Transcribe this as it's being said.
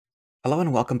Hello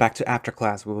and welcome back to After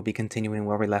Class. We will be continuing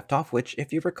where we left off, which,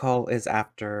 if you recall, is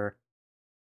after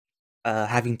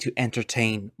having to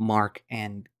entertain Mark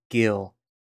and Gil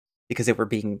because they were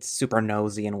being super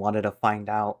nosy and wanted to find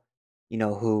out,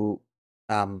 who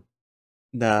um,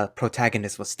 the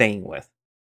protagonist was staying with.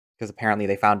 Because apparently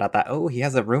they found out that, oh, he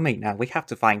has a roommate now. We have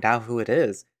to find out who it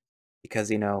is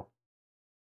because,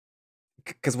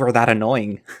 because we're that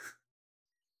annoying.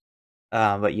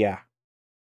 But yeah,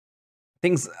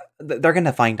 things, they're going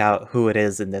to find out who it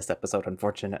is in this episode,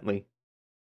 unfortunately.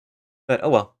 But oh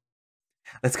well.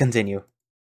 Let's continue.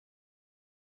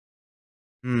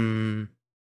 Hmm.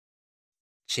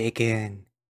 Chicken.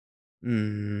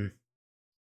 Hmm.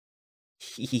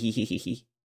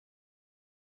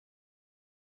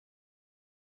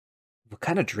 What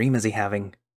kind of dream is he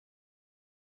having?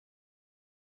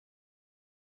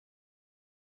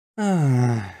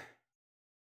 Good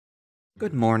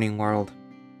morning, world.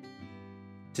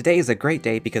 Today is a great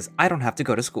day because I don't have to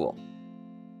go to school.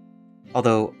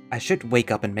 Although, I should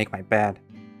wake up and make my bed.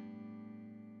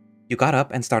 You got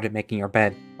up and started making your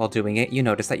bed. While doing it, you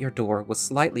noticed that your door was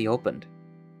slightly opened.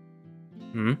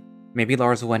 Maybe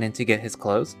Lars went in to get his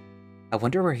clothes? I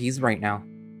wonder where he's right now.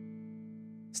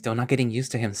 Still not getting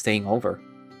used to him staying over.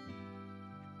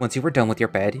 Once you were done with your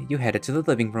bed, you headed to the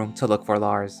living room to look for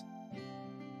Lars.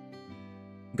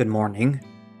 Good morning.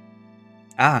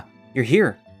 Ah, you're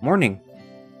here. Morning.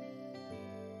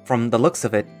 From the looks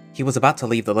of it, he was about to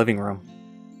leave the living room.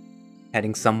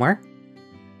 Heading somewhere?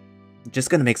 Just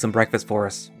gonna make some breakfast for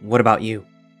us. What about you?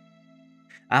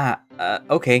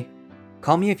 Okay.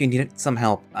 Call me if you need some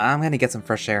help. I'm gonna get some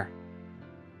fresh air.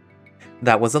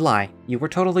 That was a lie. You were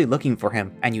totally looking for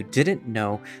him, and you didn't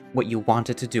know what you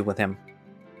wanted to do with him.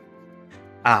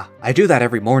 I do that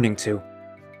every morning too.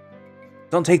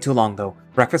 Don't take too long though.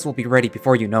 Breakfast will be ready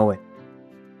before you know it.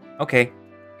 Okay.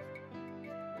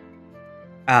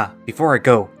 Before I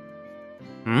go.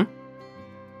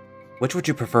 Which would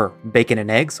you prefer, bacon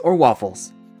and eggs or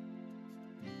waffles?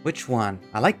 Which one?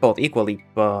 I like both equally,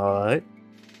 but...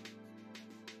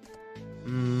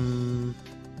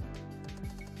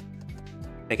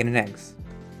 Bacon and eggs.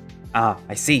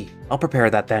 I see. I'll prepare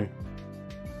that then.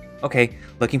 Okay,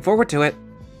 looking forward to it.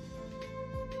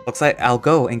 Looks like I'll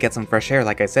go and get some fresh air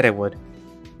like I said I would.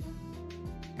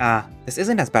 This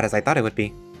isn't as bad as I thought it would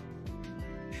be.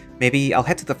 Maybe I'll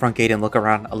head to the front gate and look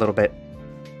around a little bit.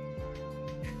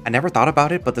 I never thought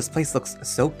about it, but this place looks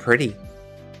so pretty.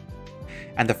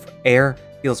 And the air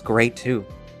feels great too.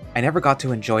 I never got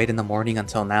to enjoy it in the morning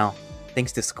until now,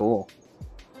 thanks to school.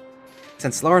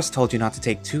 Since Lars told you not to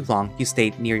take too long, you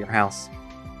stayed near your house.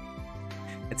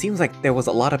 It seems like there was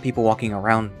a lot of people walking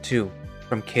around too,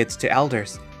 from kids to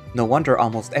elders. No wonder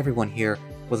almost everyone here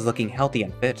was looking healthy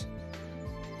and fit.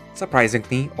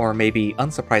 Surprisingly, or maybe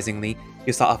unsurprisingly,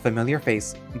 you saw a familiar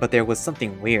face, but there was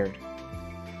something weird.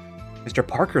 Mr.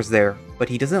 Parker's there, but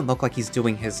he doesn't look like he's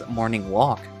doing his morning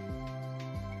walk.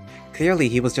 Clearly,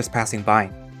 he was just passing by.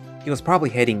 He was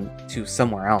probably heading to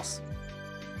somewhere else.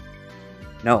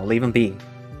 No, leave him be.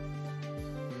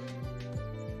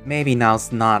 Maybe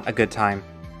now's not a good time.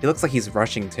 He looks like he's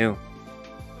rushing too.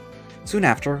 Soon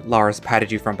after, Lars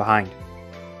patted you from behind.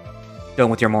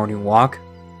 Done with your morning walk?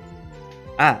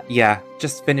 Yeah,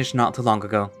 just finished not too long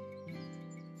ago.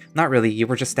 Not really, you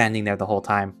were just standing there the whole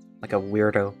time, like a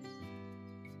weirdo.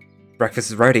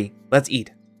 Breakfast is ready, let's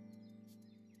eat.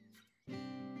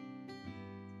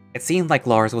 It seemed like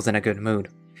Lars was in a good mood.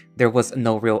 There was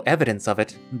no real evidence of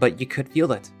it, but you could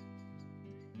feel it.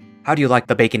 How do you like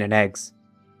the bacon and eggs?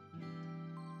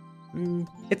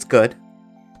 It's good.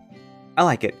 I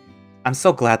like it. I'm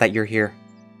so glad that you're here.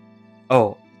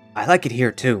 Oh, I like it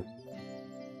here too.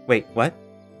 Wait, what?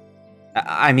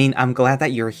 I mean, I'm glad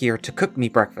that you're here to cook me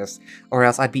breakfast, or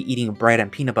else I'd be eating bread and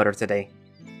peanut butter today.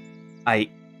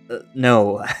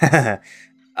 No.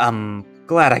 I'm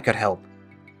glad I could help.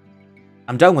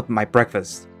 I'm done with my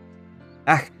breakfast.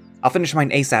 I'll finish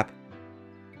mine ASAP.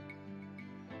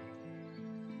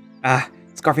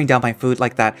 Scarfing down my food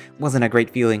like that wasn't a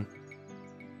great feeling.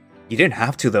 You didn't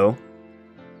have to, though.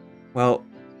 Well,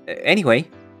 anyway.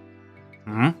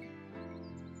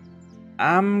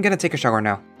 I'm gonna take a shower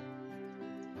now.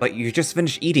 But you just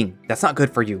finished eating. That's not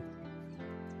good for you.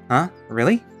 Huh?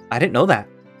 Really? I didn't know that.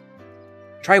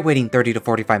 Try waiting 30 to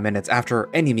 45 minutes after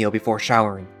any meal before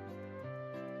showering.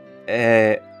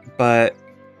 But...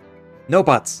 No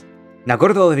buts. Now go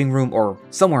to the living room or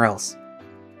somewhere else.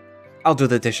 I'll do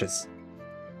the dishes.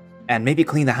 And maybe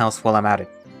clean the house while I'm at it.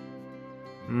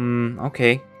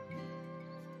 Okay.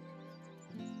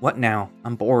 What now?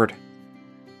 I'm bored.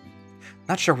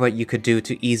 Not sure what you could do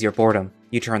to ease your boredom.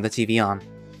 You turn the TV on.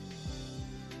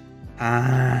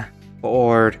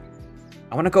 Bored.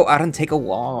 I want to go out and take a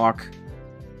walk.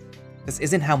 This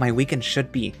isn't how my weekend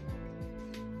should be.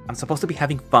 I'm supposed to be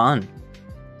having fun.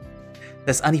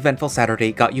 This uneventful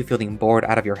Saturday got you feeling bored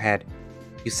out of your head.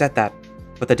 You said that,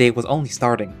 but the day was only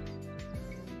starting.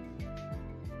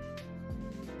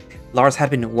 Lars had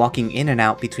been walking in and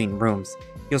out between rooms.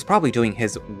 He was probably doing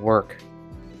his work.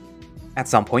 At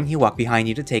some point, he walked behind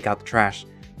you to take out the trash.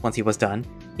 Once he was done,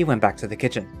 he went back to the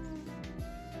kitchen.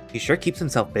 He sure keeps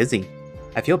himself busy.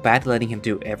 I feel bad letting him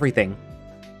do everything.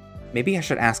 Maybe I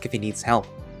should ask if he needs help.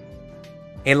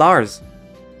 Hey Lars!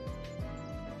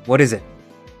 What is it?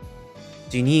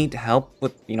 Do you need help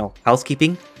with,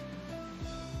 housekeeping?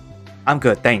 I'm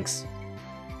good, thanks.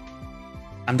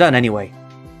 I'm done anyway.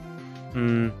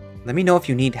 Let me know if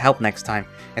you need help next time.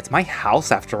 It's my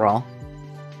house after all.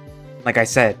 Like I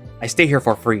said, I stay here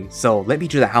for free, so let me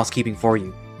do the housekeeping for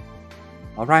you.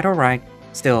 Alright.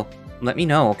 Still, let me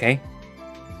know, okay?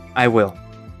 I will.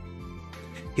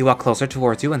 He walked closer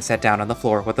towards you and sat down on the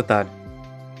floor with a thud.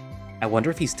 I wonder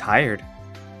if he's tired.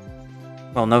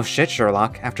 Well, no shit,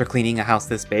 Sherlock. After cleaning a house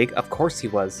this big, of course he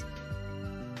was.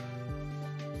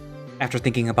 After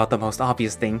thinking about the most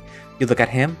obvious thing, you look at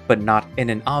him, but not in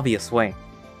an obvious way.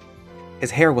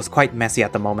 His hair was quite messy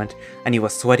at the moment, and he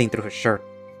was sweating through his shirt.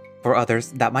 For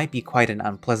others, that might be quite an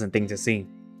unpleasant thing to see.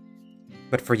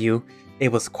 But for you,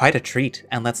 it was quite a treat,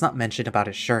 and let's not mention about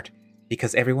his shirt,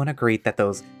 because everyone agreed that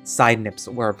those side nips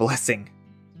were a blessing.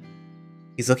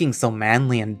 He's looking so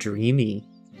manly and dreamy.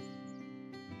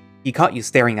 He caught you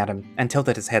staring at him and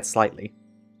tilted his head slightly.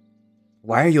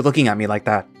 Why are you looking at me like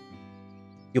that?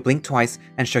 You blinked twice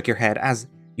and shook your head as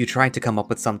you tried to come up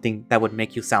with something that would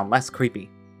make you sound less creepy.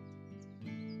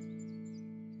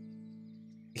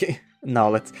 No,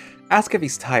 let's ask if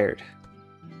he's tired.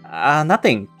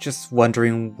 Nothing. Just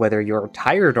wondering whether you're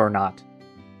tired or not.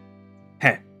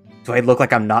 Heh, do I look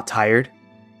like I'm not tired?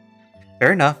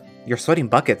 Fair enough, you're sweating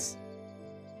buckets.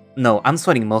 No, I'm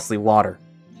sweating mostly water.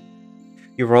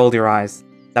 You rolled your eyes.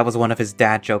 That was one of his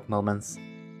dad joke moments.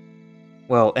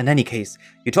 Well, in any case,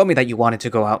 you told me that you wanted to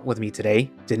go out with me today,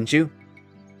 didn't you?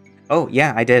 Oh,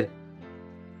 yeah, I did.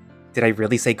 Did I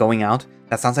really say going out?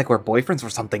 That sounds like we're boyfriends or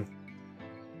something.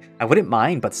 I wouldn't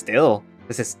mind, but still,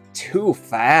 this is too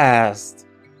fast.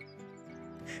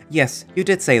 Yes, you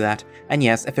did say that, and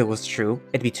yes, if it was true,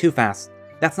 it'd be too fast.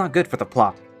 That's not good for the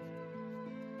plot.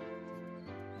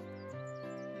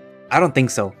 I don't think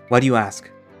so. Why do you ask?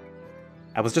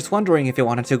 I was just wondering if you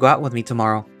wanted to go out with me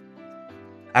tomorrow.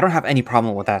 I don't have any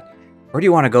problem with that. Where do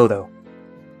you want to go, though?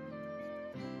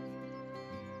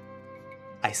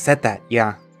 I said that,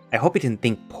 yeah. I hope you didn't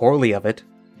think poorly of it.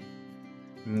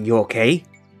 You okay?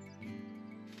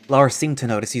 Lars seemed to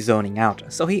notice you zoning out,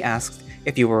 so he asked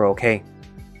if you were okay.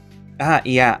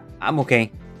 Yeah, I'm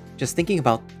okay. Just thinking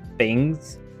about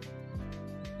things.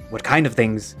 What kind of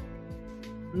things?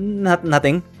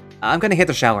 Nothing. I'm gonna hit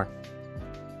the shower.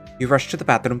 You rushed to the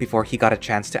bathroom before he got a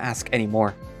chance to ask any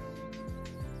more.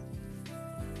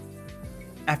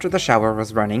 After the shower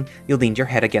was running, you leaned your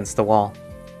head against the wall.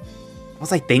 What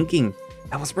was I thinking?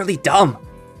 That was really dumb!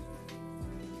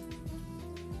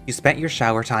 You spent your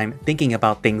shower time thinking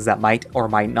about things that might or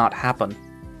might not happen.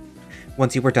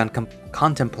 Once you were done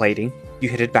contemplating, you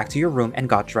headed back to your room and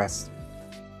got dressed.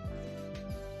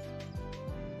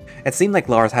 It seemed like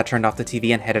Lars had turned off the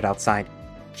TV and headed outside.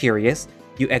 Curious,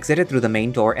 you exited through the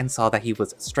main door and saw that he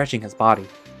was stretching his body.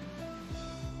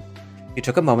 You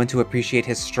took a moment to appreciate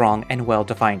his strong and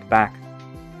well-defined back.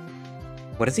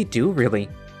 What does he do, really?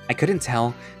 I couldn't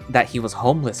tell that he was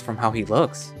homeless from how he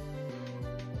looks.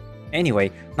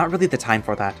 Anyway, not really the time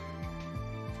for that.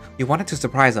 You wanted to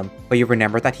surprise him, but you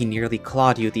remembered that he nearly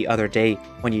clawed you the other day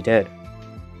when you did.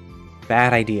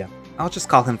 Bad idea. I'll just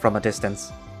call him from a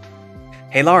distance.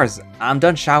 Hey Lars, I'm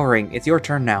done showering. It's your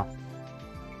turn now.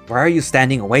 Why are you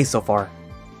standing away so far?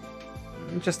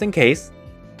 Just in case.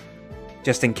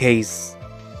 Just in case...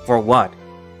 For what?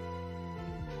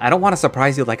 I don't want to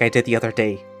surprise you like I did the other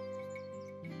day.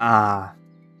 Ah.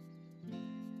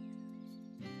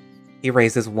 He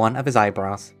raises one of his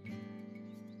eyebrows.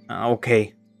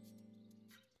 Okay.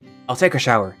 I'll take a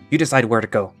shower. You decide where to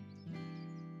go.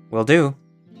 Will do.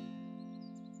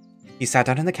 You sat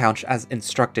down on the couch as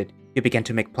instructed. You began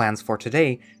to make plans for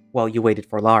today while you waited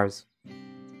for Lars.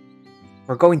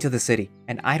 We're going to the city,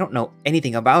 and I don't know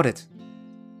anything about it.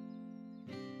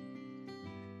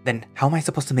 Then how am I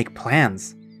supposed to make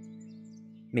plans?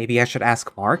 Maybe I should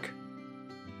ask Mark?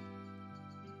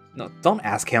 No, don't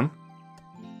ask him.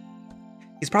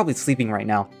 He's probably sleeping right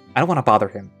now. I don't want to bother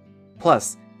him.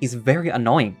 Plus, he's very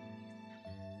annoying.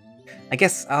 I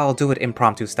guess I'll do it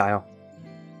impromptu style.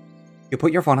 You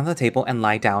put your phone on the table and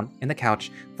lie down in the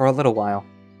couch for a little while.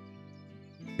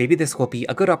 Maybe this will be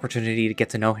a good opportunity to get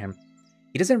to know him.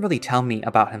 He doesn't really tell me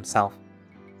about himself.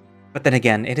 But then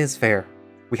again, it is fair.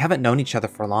 We haven't known each other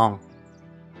for long.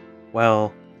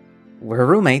 Well, we're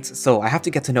roommates, so I have to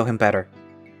get to know him better.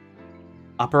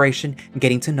 Operation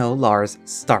Getting to Know Lars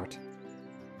start.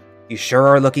 You sure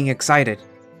are looking excited.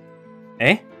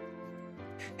 Eh?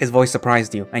 His voice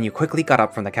surprised you, and you quickly got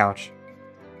up from the couch.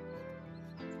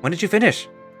 When did you finish?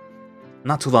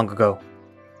 Not too long ago.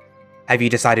 Have you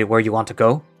decided where you want to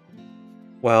go?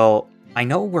 Well, I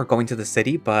know we're going to the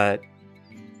city, but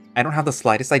I don't have the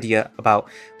slightest idea about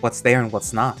what's there and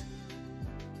what's not.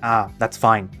 Ah, that's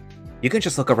fine. You can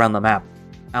just look around the map.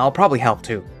 I'll probably help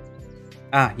too.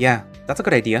 Ah, yeah, that's a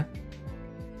good idea.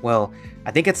 Well,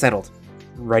 I think it's settled.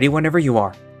 Ready whenever you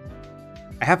are.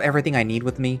 I have everything I need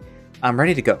with me. I'm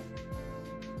ready to go.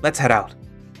 Let's head out.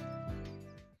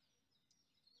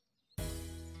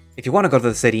 If you want to go to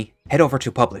the city, head over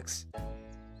to Publix.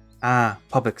 Ah,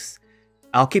 Publix.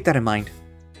 I'll keep that in mind.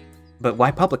 But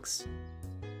why Publix?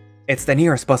 It's the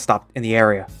nearest bus stop in the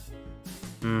area.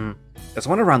 There's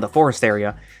one around the forest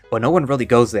area, but no one really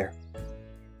goes there.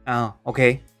 Oh,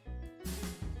 okay.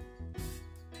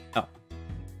 Oh.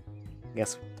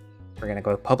 Guess we're gonna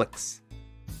go to Publix.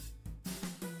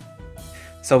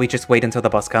 So we just wait until the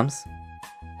bus comes?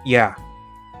 Yeah.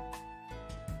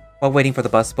 While waiting for the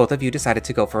bus, both of you decided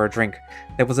to go for a drink.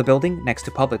 There was a building next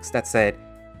to Publix that said,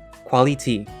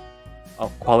 Quality.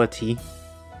 Oh, quality?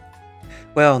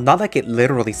 Well, not like it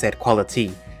literally said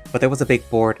quality, but there was a big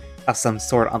board of some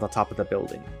sort on the top of the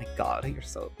building. My god, you're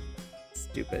so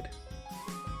stupid.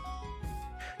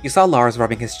 You saw Lars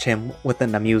rubbing his chin with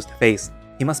an amused face.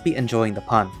 He must be enjoying the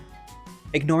pun.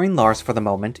 Ignoring Lars for the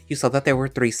moment, you saw that there were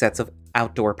 3 sets of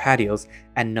outdoor patios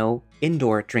and no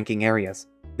indoor drinking areas.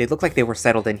 They looked like they were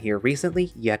settled in here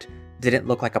recently, yet didn't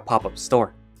look like a pop-up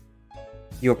store.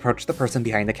 You approached the person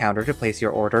behind the counter to place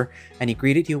your order, and he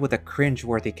greeted you with a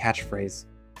cringe-worthy catchphrase.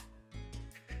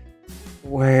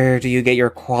 Where do you get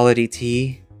your quality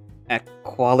tea? At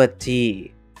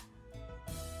quality.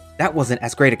 That wasn't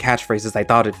as great a catchphrase as I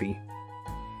thought it'd be.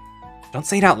 Don't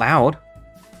say it out loud.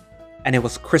 And it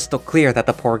was crystal clear that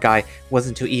the poor guy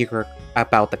wasn't too eager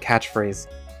about the catchphrase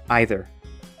either.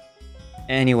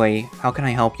 Anyway, how can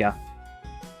I help ya?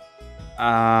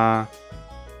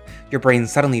 Your brain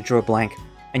suddenly drew a blank,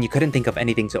 and you couldn't think of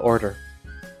anything to order.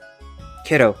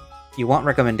 Kiddo, you want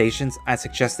recommendations? I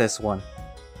suggest this one.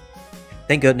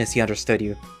 Thank goodness he understood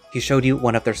you. He showed you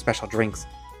one of their special drinks.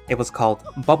 It was called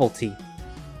bubble tea.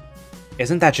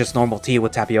 Isn't that just normal tea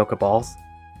with tapioca balls?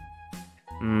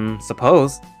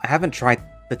 Suppose. I haven't tried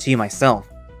the tea myself.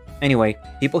 Anyway,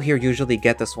 people here usually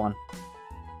get this one.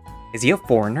 Is he a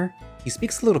foreigner? He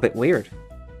speaks a little bit weird.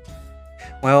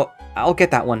 Well, I'll get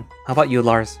that one. How about you,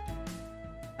 Lars?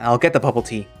 I'll get the bubble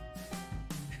tea.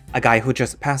 A guy who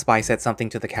just passed by said something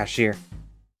to the cashier.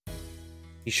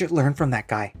 You should learn from that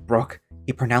guy, Brooke.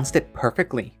 He pronounced it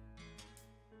perfectly.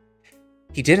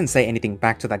 He didn't say anything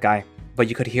back to that guy, but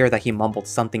you could hear that he mumbled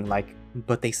something like,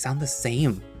 but they sound the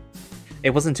same.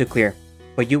 It wasn't too clear,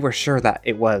 but you were sure that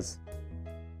it was.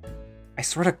 I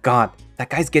swear to God, that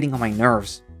guy's getting on my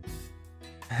nerves.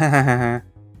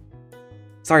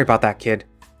 Sorry about that, kid.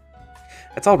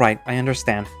 It's alright, I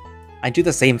understand. I'd do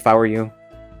the same if I were you.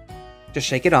 Just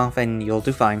shake it off and you'll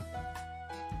do fine.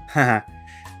 Haha,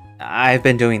 I've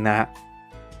been doing that.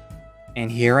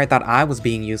 And here I thought I was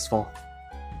being useful.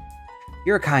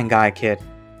 You're a kind guy, kid.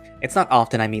 It's not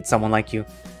often I meet someone like you.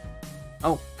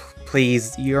 Oh,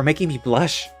 please, you're making me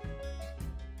blush.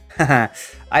 Haha,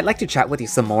 I'd like to chat with you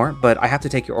some more, but I have to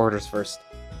take your orders first.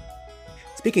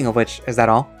 Speaking of which, is that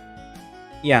all?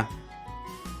 Yeah.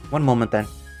 One moment then.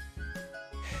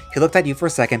 He looked at you for a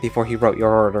second before he wrote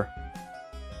your order.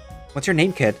 What's your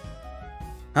name, kid?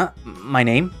 Huh? My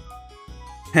name?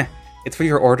 It's for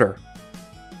your order.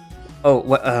 Oh,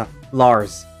 what,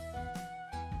 Lars.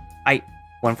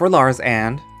 One for Lars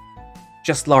and...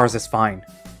 Just Lars is fine.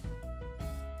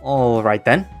 Alright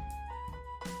then.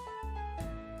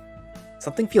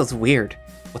 Something feels weird.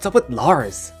 What's up with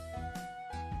Lars?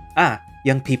 Ah,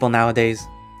 young people nowadays.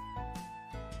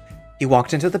 You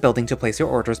walked into the building to place your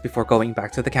orders before going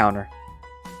back to the counter.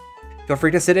 Feel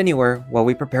free to sit anywhere while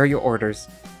we prepare your orders.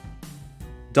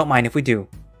 Don't mind if we do.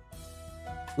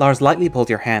 Lars lightly pulled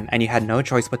your hand, and you had no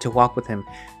choice but to walk with him.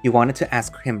 You wanted to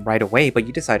ask him right away, but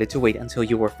you decided to wait until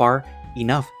you were far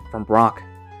enough from Brock.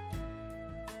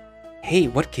 Hey,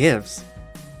 what gives?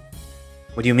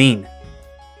 What do you mean?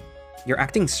 You're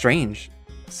acting strange.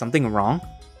 Something wrong?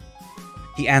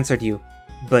 He answered you,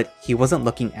 but he wasn't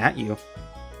looking at you.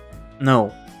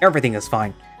 No, everything is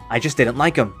fine. I just didn't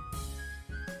like him.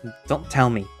 Don't tell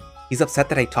me. He's upset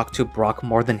that I talked to Brock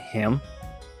more than him?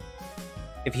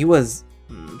 If he was...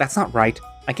 That's not right.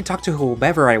 I can talk to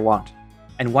whomever I want.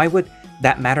 And why would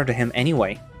that matter to him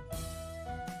anyway?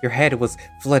 Your head was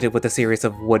flooded with a series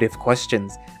of what-if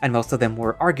questions, and most of them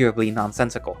were arguably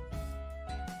nonsensical.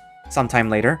 Sometime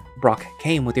later, Brock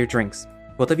came with your drinks.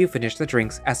 Both of you finished the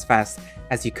drinks as fast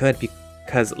as you could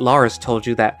because Lars told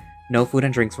you that no food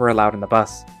and drinks were allowed in the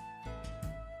bus.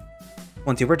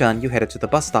 Once you were done, you headed to the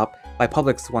bus stop by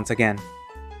Publix once again.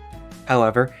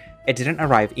 However, it didn't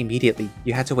arrive immediately.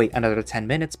 You had to wait another 10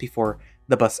 minutes before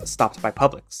the bus stopped by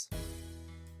Publix.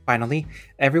 Finally,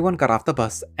 everyone got off the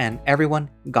bus and everyone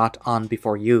got on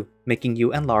before you, making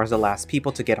you and Lars the last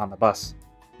people to get on the bus.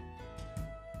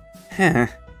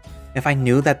 If I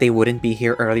knew that they wouldn't be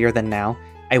here earlier than now,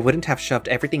 I wouldn't have shoved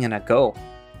everything in a go.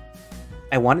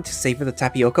 I wanted to savor the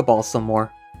tapioca balls some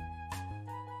more.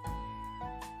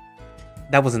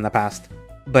 That was in the past,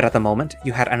 but at the moment,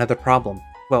 you had another problem.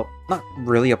 Well, not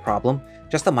really a problem,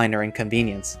 just a minor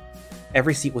inconvenience.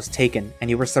 Every seat was taken, and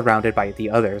you were surrounded by the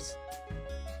others.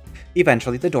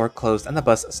 Eventually, the door closed and the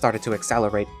bus started to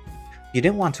accelerate. You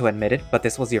didn't want to admit it, but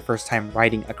this was your first time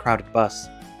riding a crowded bus.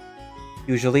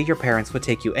 Usually, your parents would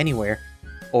take you anywhere,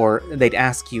 or they'd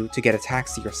ask you to get a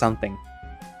taxi or something.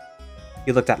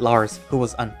 You looked at Lars, who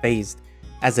was unfazed,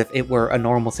 as if it were a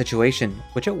normal situation,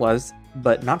 which it was,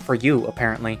 but not for you,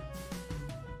 apparently.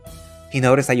 He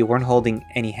noticed that you weren't holding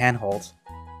any handholds.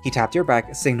 He tapped your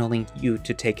back, signaling you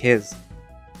to take his.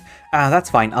 That's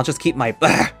fine, I'll just keep my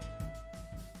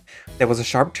There was a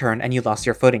sharp turn and you lost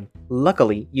your footing.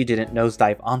 Luckily, you didn't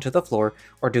nosedive onto the floor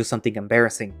or do something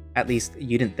embarrassing. At least,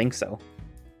 you didn't think so.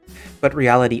 But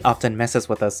reality often messes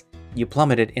with us. You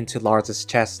plummeted into Lars's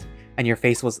chest, and your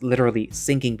face was literally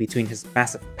sinking between his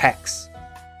massive pecs.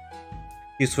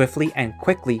 You swiftly and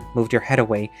quickly moved your head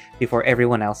away before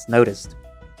everyone else noticed.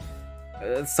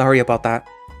 Sorry about that.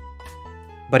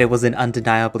 But it was an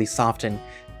undeniably soft and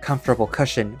comfortable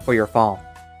cushion for your fall.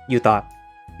 You thought,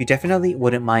 you definitely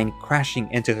wouldn't mind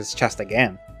crashing into his chest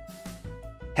again.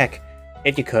 Heck,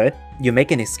 if you could, you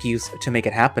make an excuse to make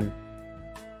it happen.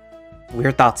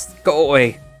 Weird thoughts, go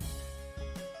away.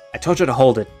 I told you to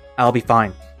hold it, I'll be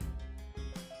fine.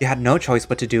 You had no choice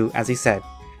but to do as he said,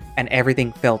 and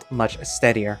everything felt much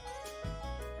steadier.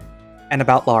 And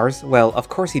about Lars, well, of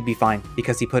course he'd be fine,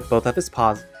 because he put both of his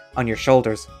paws on your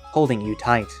shoulders, holding you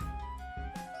tight.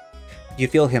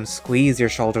 You'd feel him squeeze your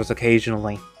shoulders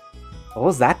occasionally. What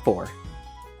was that for?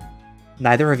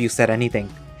 Neither of you said anything,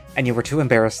 and you were too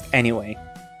embarrassed anyway.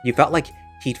 You felt like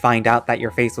he'd find out that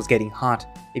your face was getting hot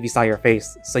if you saw your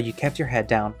face, so you kept your head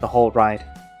down the whole ride.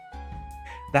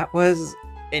 That was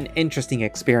an interesting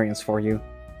experience for you.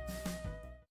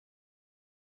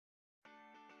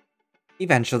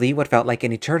 Eventually, what felt like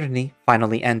an eternity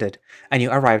finally ended, and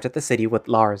you arrived at the city with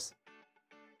Lars.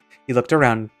 You looked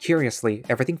around curiously,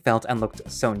 everything felt and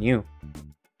looked so new.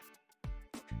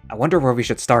 I wonder where we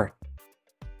should start.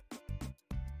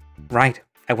 Right,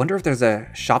 I wonder if there's a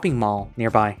shopping mall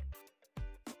nearby.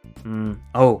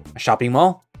 Oh, a shopping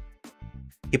mall?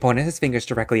 He pointed his fingers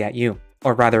directly at you,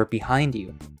 or rather behind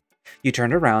you. You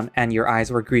turned around and your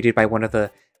eyes were greeted by one of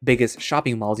the biggest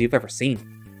shopping malls you've ever seen.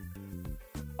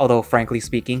 Although, frankly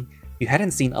speaking, you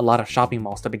hadn't seen a lot of shopping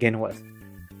malls to begin with.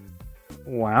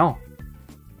 Wow.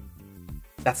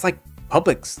 That's like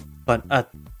Publix, but a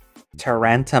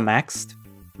Tarantamaxed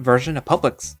version of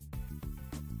Publix.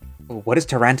 What is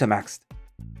Tarantamaxed?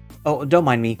 Oh, don't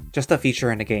mind me, just a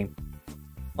feature in the game.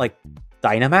 Like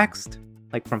Dynamaxed?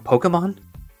 Like from Pokemon?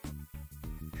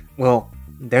 Well,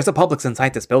 there's a Publix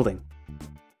inside this building.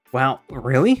 Wow,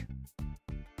 really?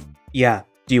 Yeah,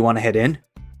 do you want to head in?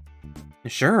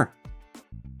 Sure.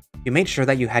 You made sure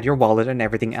that you had your wallet and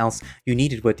everything else you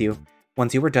needed with you.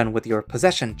 Once you were done with your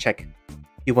possession check,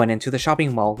 you went into the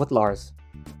shopping mall with Lars.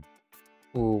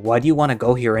 Why do you want to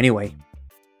go here anyway?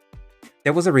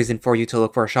 There was a reason for you to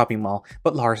look for a shopping mall,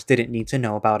 but Lars didn't need to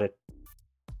know about it.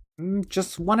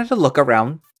 Just wanted to look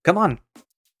around. Come on.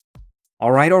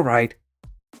 Alright.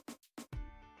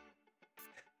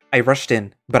 I rushed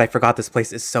in, but I forgot this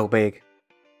place is so big.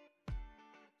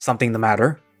 Something the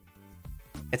matter?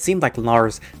 It seemed like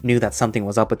Lars knew that something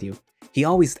was up with you. He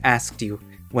always asked you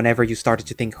whenever you started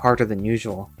to think harder than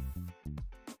usual.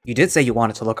 You did say you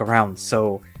wanted to look around,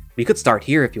 so we could start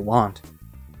here if you want.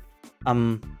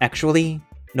 Actually,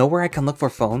 know where I can look for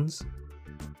phones?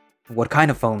 What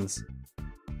kind of phones?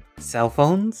 Cell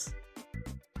phones?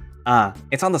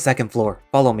 It's on the second floor.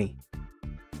 Follow me.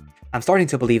 I'm starting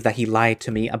to believe that he lied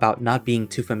to me about not being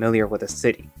too familiar with the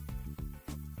city.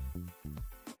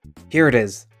 Here it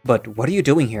is. But what are you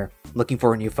doing here? Looking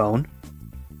for a new phone?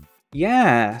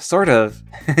 Yeah, sort of.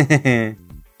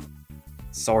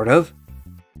 Sort of?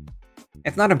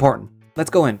 It's not important. Let's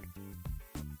go in.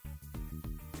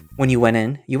 When you went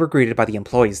in, you were greeted by the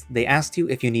employees. They asked you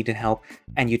if you needed help,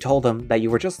 and you told them that you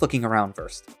were just looking around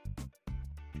first.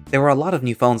 There were a lot of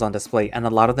new phones on display, and a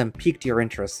lot of them piqued your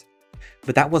interest.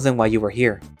 But that wasn't why you were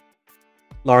here.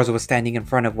 Lars was standing in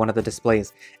front of one of the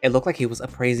displays. It looked like he was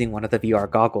appraising one of the VR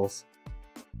goggles.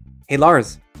 Hey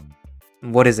Lars,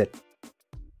 what is it?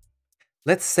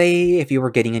 Let's say if you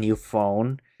were getting a new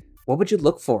phone, what would you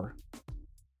look for?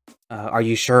 Are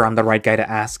you sure I'm the right guy to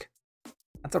ask?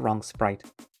 That's a wrong sprite.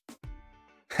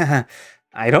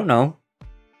 I don't know.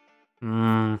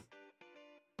 I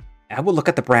would look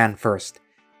at the brand first.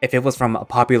 If it was from a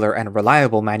popular and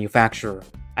reliable manufacturer,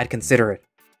 I'd consider it.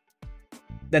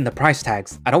 Then the price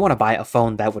tags. I don't want to buy a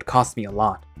phone that would cost me a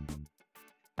lot.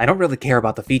 I don't really care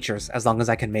about the features. As long as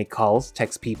I can make calls,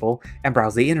 text people, and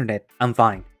browse the internet, I'm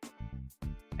fine.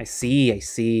 I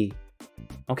see.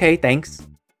 Okay, thanks.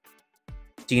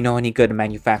 Do you know any good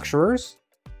manufacturers?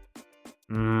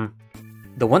 The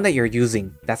one that you're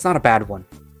using, that's not a bad one.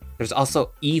 There's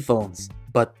also e-phones,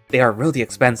 but they are really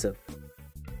expensive.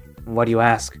 What do you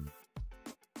ask?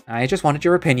 I just wanted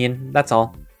your opinion, that's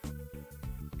all.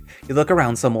 You look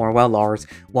around some more while Lars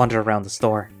wandered around the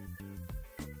store.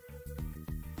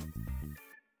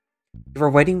 You were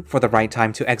waiting for the right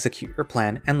time to execute your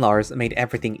plan, and Lars made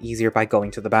everything easier by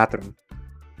going to the bathroom.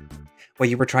 What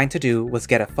you were trying to do was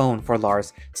get a phone for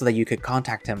Lars so that you could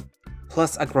contact him,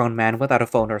 plus a grown man without a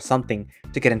phone or something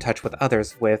to get in touch with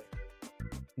others with.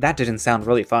 That didn't sound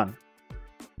really fun.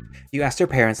 You asked your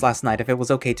parents last night if it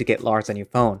was okay to get Lars a new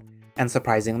phone, and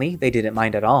surprisingly, they didn't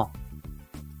mind at all.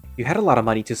 You had a lot of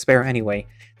money to spare anyway.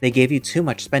 They gave you too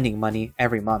much spending money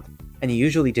every month, and you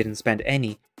usually didn't spend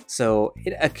any, so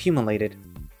it accumulated.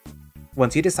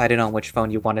 Once you decided on which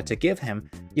phone you wanted to give him,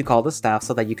 you called the staff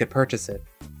so that you could purchase it.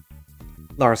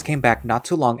 Lars came back not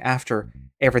too long after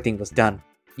everything was done.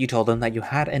 You told him that you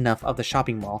had enough of the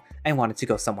shopping mall and wanted to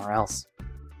go somewhere else.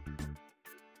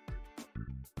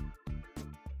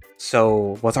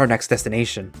 So, what's our next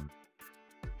destination?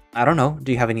 I don't know,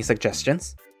 do you have any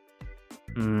suggestions?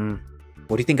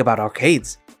 What do you think about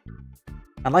arcades?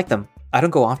 I like them. I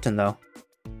don't go often though.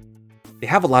 They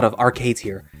have a lot of arcades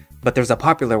here, but there's a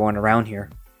popular one around here.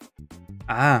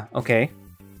 Ah, okay.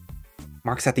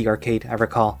 Mark's at the arcade, I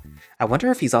recall. I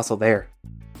wonder if he's also there.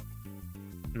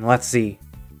 Let's see.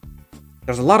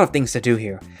 There's a lot of things to do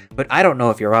here, but I don't know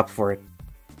if you're up for it.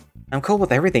 I'm cool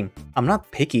with everything. I'm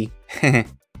not picky.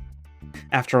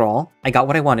 After all, I got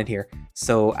what I wanted here,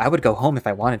 so I would go home if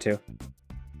I wanted to.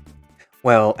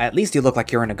 Well, at least you look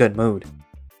like you're in a good mood.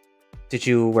 Did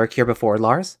you work here before,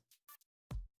 Lars?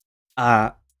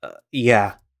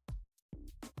 Yeah.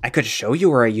 I could show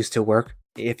you where I used to work,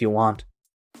 if you want.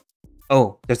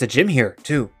 Oh, there's a gym here,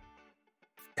 too.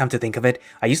 Come to think of it,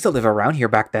 I used to live around here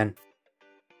back then.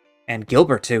 And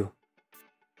Gilbert, too.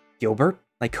 Gilbert?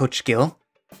 Like Coach Gil?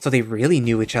 So they really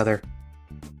knew each other.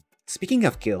 Speaking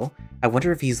of Gil, I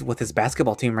wonder if he's with his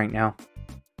basketball team right now.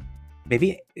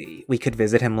 Maybe we could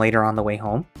visit him later on the way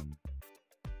home?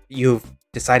 You've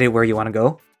decided where you want to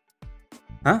go?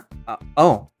 Huh?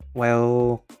 Oh,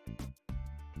 well...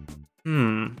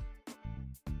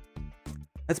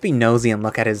 Let's be nosy and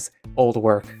look at his old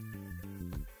work.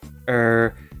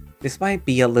 This might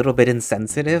be a little bit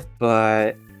insensitive,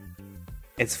 but...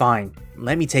 It's fine.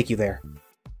 Let me take you there.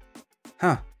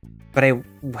 Huh. But I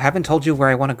haven't told you where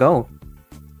I want to go.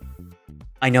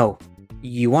 I know.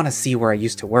 You want to see where I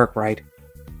used to work, right?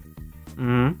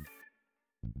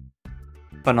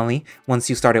 Funnily, once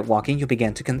you started walking, you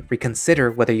began to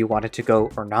reconsider whether you wanted to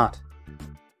go or not.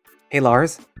 Hey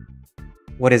Lars?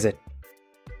 What is it?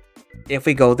 If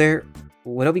we go there,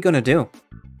 what are we gonna do?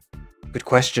 Good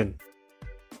question.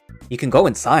 You can go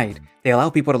inside. They allow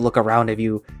people to look around if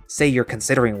you say you're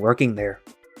considering working there.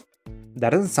 That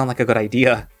doesn't sound like a good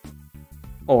idea.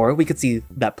 Or we could see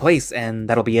that place and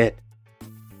that'll be it.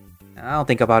 I'll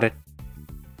think about it.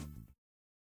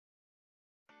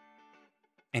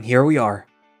 And here we are.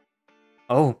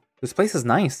 Oh, this place is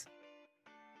nice.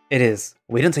 It is.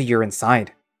 Wait until you're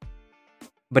inside.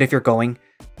 But if you're going,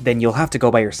 then you'll have to go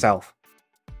by yourself.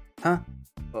 Huh?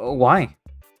 Why?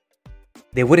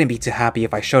 They wouldn't be too happy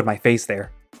if I showed my face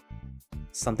there.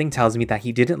 Something tells me that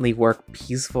he didn't leave work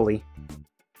peacefully.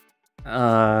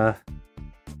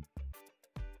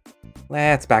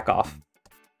 Let's back off.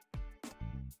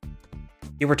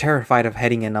 You were terrified of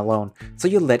heading in alone, so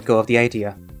you let go of the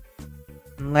idea.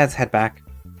 Let's head back.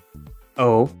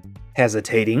 Oh,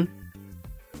 hesitating?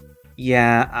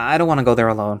 Yeah, I don't want to go there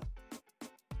alone.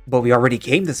 But we already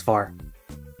came this far.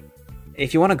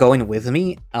 If you want to go in with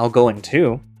me, I'll go in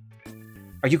too.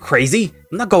 Are you crazy?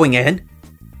 I'm not going in!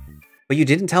 But you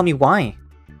didn't tell me why.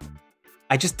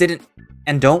 I just didn't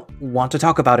and don't want to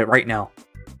talk about it right now.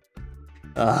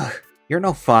 Ugh, you're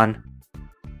no fun.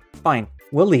 Fine,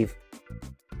 we'll leave.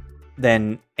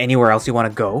 Then, anywhere else you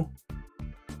want to go?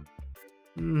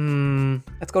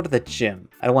 Let's go to the gym.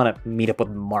 I don't want to meet up with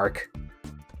Mark.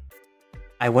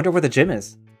 I wonder where the gym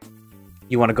is.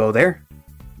 You want to go there?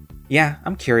 Yeah,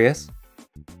 I'm curious.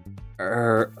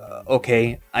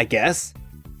 Okay, I guess.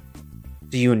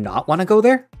 Do you not want to go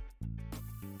there?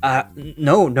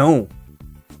 No.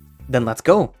 Then let's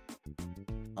go.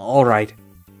 Alright.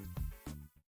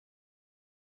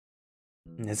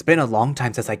 It's been a long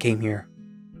time since I came here.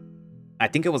 I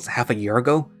think it was half a year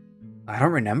ago. I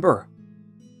don't remember.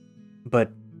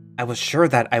 But I was sure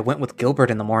that I went with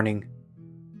Gilbert in the morning.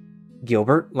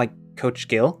 Gilbert? Like Coach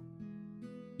Gil?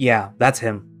 Yeah, that's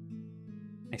him.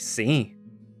 I see.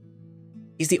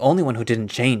 He's the only one who didn't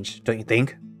change, don't you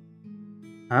think?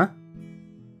 Huh?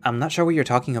 I'm not sure what you're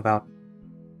talking about.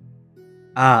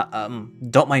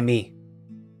 Don't mind me.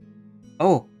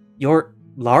 Oh, you're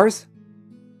Lars?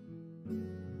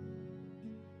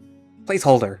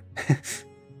 Placeholder.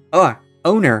 Oh,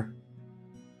 owner.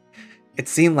 It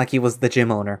seemed like he was the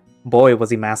gym owner. Boy, was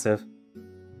he massive.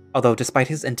 Although, despite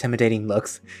his intimidating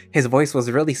looks, his voice was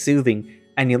really soothing,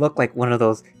 and he looked like one of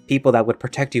those people that would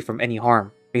protect you from any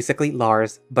harm. Basically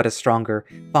Lars, but a stronger,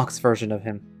 fox version of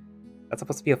him. That's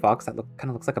supposed to be a fox? That kind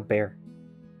of looks like a bear.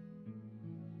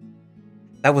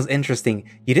 That was interesting.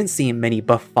 You didn't see many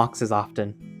buff foxes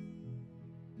often.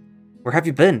 Where have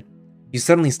you been? You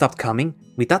suddenly stopped coming?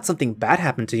 We thought something bad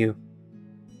happened to you.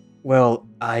 Well,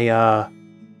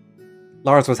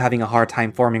 Lars was having a hard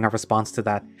time forming a response to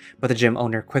that, but the gym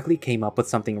owner quickly came up with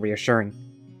something reassuring.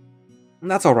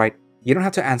 That's alright. You don't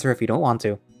have to answer if you don't want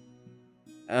to.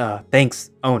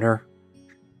 Thanks, owner.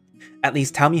 At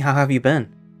least tell me, how have you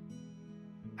been?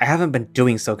 I haven't been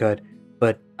doing so good,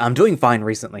 but I'm doing fine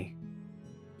recently.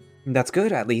 That's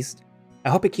good, at least. I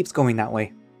hope it keeps going that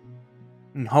way.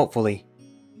 Hopefully.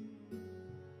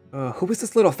 Who is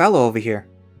this little fella over here?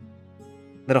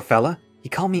 Little fella? He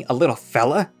called me a little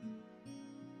fella?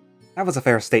 That was a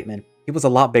fair statement. He was a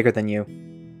lot bigger than you.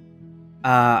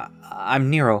 I'm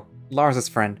Nero, Lars'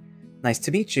 friend. Nice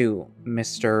to meet you,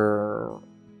 Mr.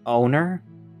 Owner?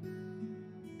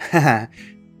 Haha,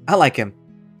 I like him.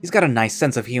 He's got a nice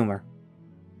sense of humor.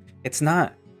 It's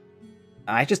not...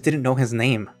 I just didn't know his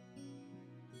name.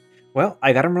 Well,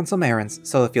 I gotta run some errands,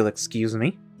 so if you'll excuse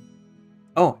me.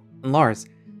 Oh, Lars,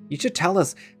 you should tell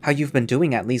us how you've been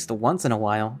doing at least once in a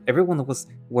while. Everyone was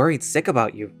worried sick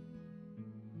about you.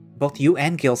 Both you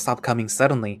and Gil stopped coming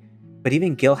suddenly, but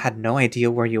even Gil had no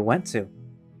idea where you went to.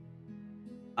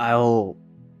 I'll...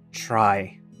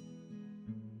 try.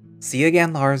 See you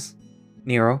again, Lars.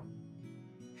 Nero.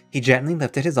 He gently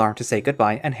lifted his arm to say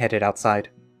goodbye and headed outside.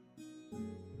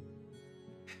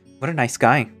 What a nice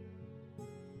guy.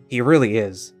 He really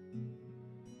is.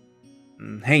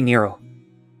 Hey, Nero.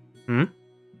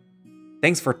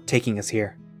 Thanks for taking us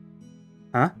here.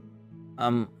 Huh?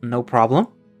 No problem?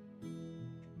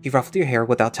 He ruffled your hair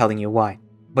without telling you why,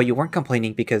 but you weren't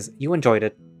complaining because you enjoyed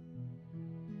it.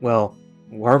 Well,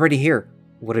 we're already here.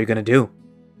 What are you gonna do?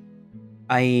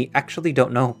 I actually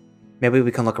don't know. Maybe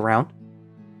we can look around?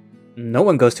 No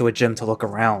one goes to a gym to look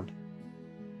around.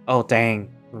 Oh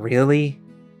dang, really?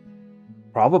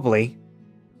 Probably.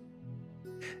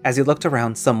 As he looked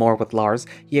around some more with Lars,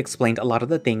 he explained a lot of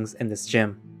the things in this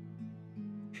gym.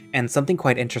 And something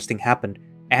quite interesting happened.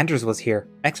 Anders was here,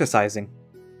 exercising.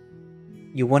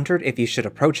 You wondered if you should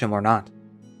approach him or not.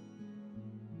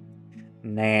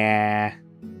 Nah.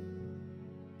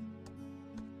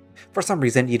 For some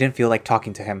reason, you didn't feel like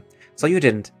talking to him, so you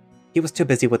didn't. He was too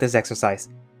busy with his exercise.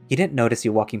 He didn't notice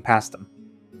you walking past him.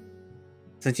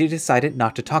 Since you decided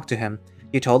not to talk to him,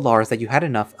 you told Lars that you had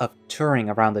enough of touring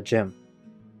around the gym.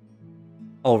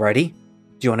 Alrighty?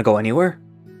 Do you want to go anywhere?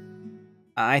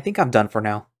 I think I'm done for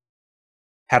now.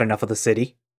 Had enough of the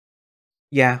city?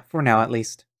 Yeah, for now at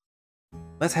least.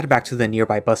 Let's head back to the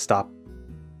nearby bus stop.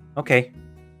 Okay.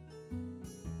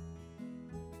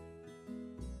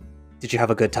 Did you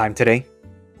have a good time today?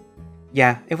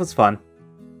 Yeah, it was fun.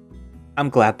 I'm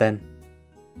glad then.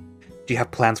 Do you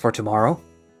have plans for tomorrow?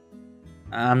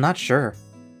 I'm not sure.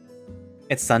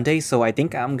 It's Sunday, so I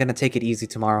think I'm gonna take it easy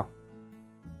tomorrow.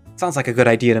 Sounds like a good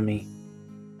idea to me.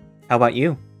 How about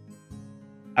you?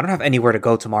 I don't have anywhere to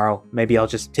go tomorrow. Maybe I'll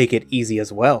just take it easy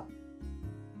as well.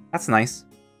 That's nice.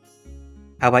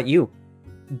 How about you?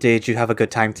 Did you have a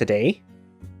good time today?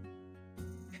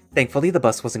 Thankfully, the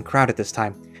bus wasn't crowded this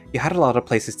time. You had a lot of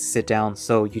places to sit down,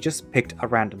 so you just picked a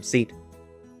random seat.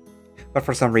 But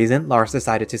for some reason, Lars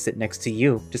decided to sit next to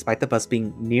you, despite the bus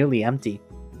being nearly empty.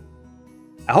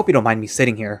 I hope you don't mind me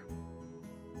sitting here.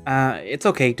 It's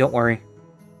okay, don't worry.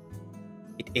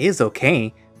 It is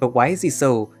okay, but why is he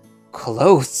so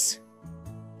close?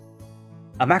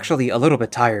 I'm actually a little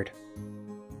bit tired.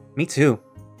 Me too.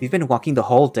 We've been walking the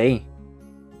whole day.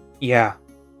 Yeah.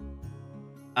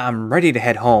 I'm ready to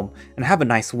head home and have a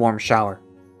nice warm shower.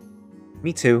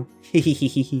 Me too.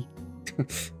 Hehehehe.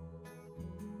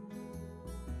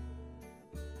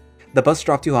 The bus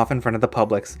dropped you off in front of the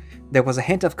Publix. There was a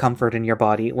hint of comfort in your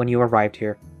body when you arrived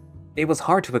here. It was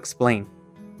hard to explain.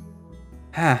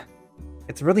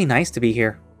 It's really nice to be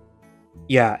here.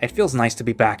 Yeah, it feels nice to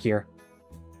be back here.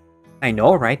 I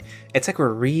know, right? It's like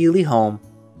we're really home.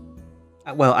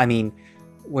 Well, I mean,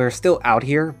 we're still out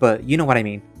here, but you know what I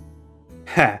mean.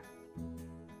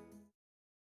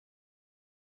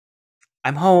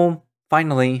 I'm home,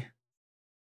 finally.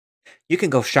 You can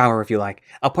go shower if you like.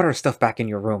 I'll put our stuff back in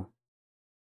your room.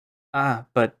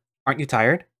 But aren't you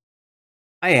tired?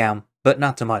 I am, but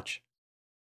not too much.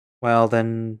 Well,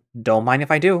 then, don't mind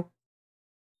if I do.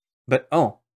 But,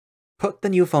 oh, put the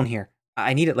new phone here.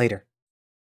 I need it later.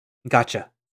 Gotcha.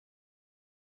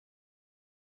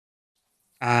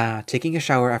 Taking a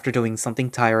shower after doing something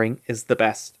tiring is the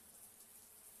best.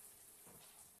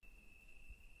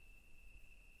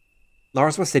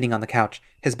 Lars was sitting on the couch,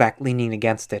 his back leaning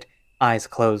against it, eyes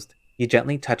closed. You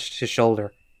gently touched his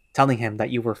shoulder, telling him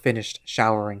that you were finished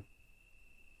showering.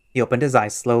 He opened his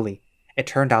eyes slowly. It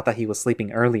turned out that he was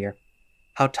sleeping earlier.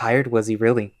 How tired was he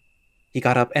really? He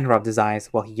got up and rubbed his eyes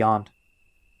while he yawned.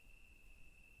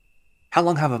 How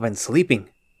long have I been sleeping?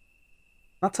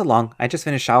 Not too long. I just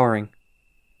finished showering.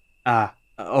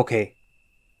 Okay.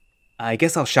 I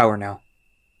guess I'll shower now.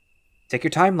 Take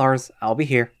your time, Lars. I'll be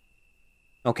here.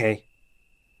 Okay.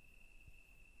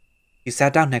 You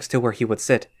sat down next to where he would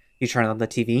sit. You turned on the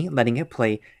TV, letting it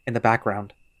play in the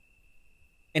background.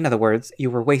 In other words, you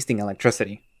were wasting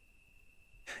electricity.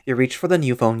 You reached for the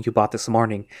new phone you bought this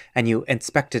morning, and you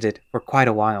inspected it for quite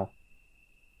a while.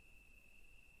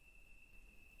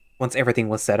 Once everything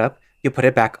was set up, you put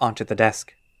it back onto the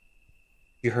desk.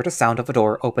 You heard a sound of a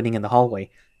door opening in the hallway.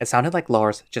 It sounded like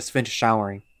Lars just finished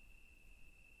showering.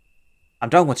 I'm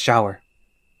done with shower.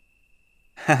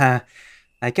 Haha,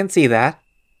 I can see that.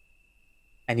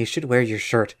 And you should wear your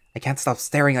shirt. I can't stop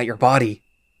staring at your body.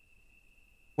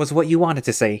 Was what you wanted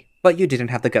to say, but you didn't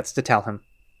have the guts to tell him.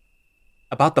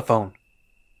 About the phone.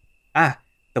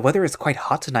 The weather is quite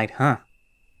hot tonight, huh?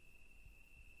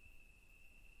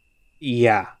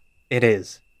 Yeah, it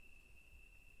is.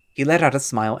 He let out a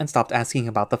smile and stopped asking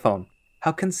about the phone.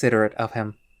 How considerate of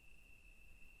him.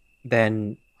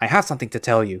 Then, I have something to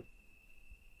tell you.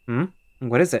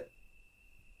 What is it?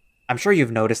 I'm sure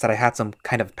you've noticed that I had some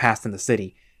kind of past in the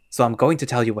city, so I'm going to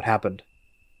tell you what happened.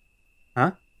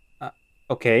 Huh?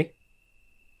 Okay.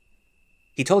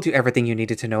 He told you everything you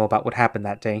needed to know about what happened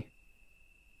that day.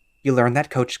 You learned that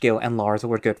Coach Gil and Lars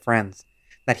were good friends,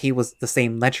 that he was the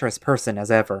same lecherous person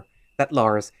as ever, that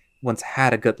Lars once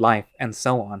had a good life, and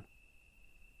so on.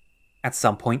 At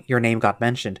some point, your name got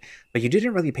mentioned, but you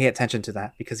didn't really pay attention to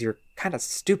that because you're kind of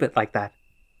stupid like that.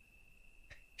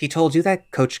 He told you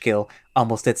that Coach Gil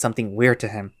almost did something weird to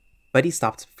him, but he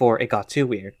stopped before it got too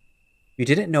weird. You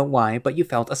didn't know why, but you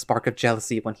felt a spark of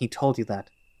jealousy when he told you that.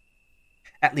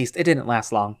 At least it didn't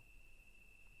last long.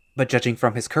 But judging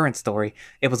from his current story,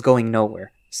 it was going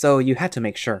nowhere, so you had to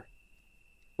make sure.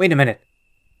 Wait a minute.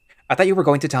 I thought you were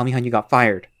going to tell me how you got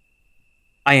fired.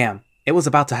 I am. It was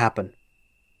about to happen.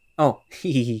 Oh,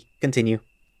 hehehe, continue.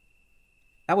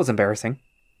 That was embarrassing.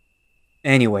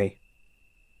 Anyway.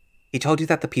 He told you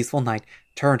that the peaceful night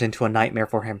turned into a nightmare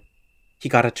for him. He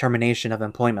got a termination of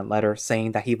employment letter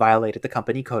saying that he violated the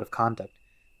company code of conduct,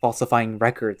 falsifying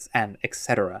records, and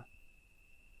etc.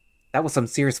 That was some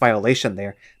serious violation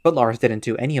there, but Lars didn't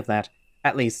do any of that,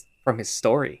 at least from his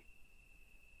story.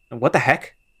 What the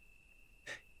heck?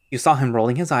 You saw him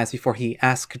rolling his eyes before he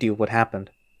asked you what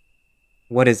happened.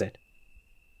 What is it?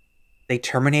 They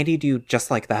terminated you just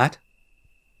like that?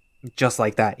 Just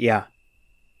like that, yeah.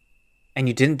 And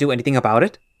you didn't do anything about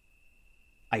it?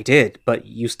 I did, but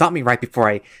you stopped me right before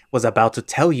I was about to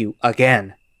tell you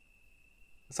again.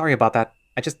 Sorry about that.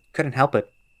 I just couldn't help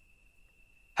it.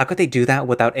 How could they do that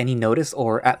without any notice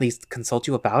or at least consult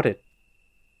you about it?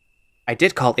 I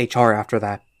did call HR after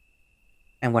that.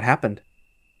 And what happened?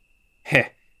 Heh,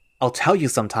 I'll tell you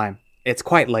sometime. It's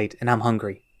quite late and I'm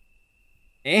hungry.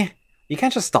 You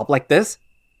can't just stop like this.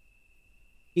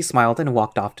 He smiled and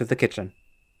walked off to the kitchen.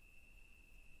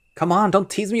 Come on, don't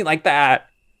tease me like that.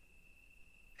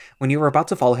 When you were about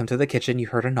to follow him to the kitchen, you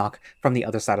heard a knock from the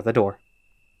other side of the door.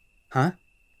 Huh?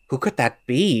 Who could that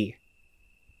be?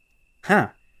 Huh.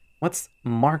 What's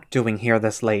Mark doing here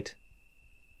this late?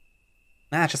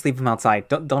 Nah, just leave him outside.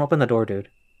 Don't open the door, dude.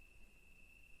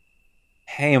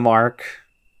 Hey, Mark.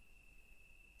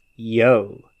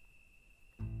 Yo.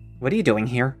 What are you doing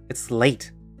here? It's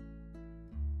late.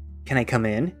 Can I come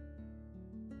in?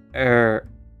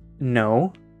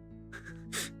 No.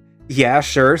 Yeah,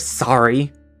 sure,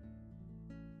 sorry.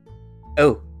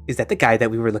 Oh, is that the guy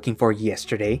that we were looking for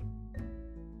yesterday?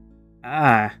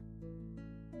 Ah.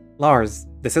 Lars,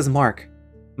 this is Mark.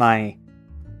 My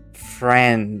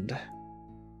friend.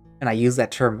 And I use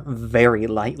that term very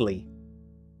lightly.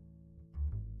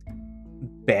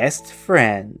 Best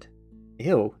friend.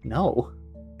 Ew, no.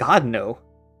 God, no.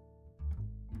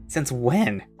 Since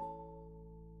when?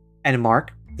 And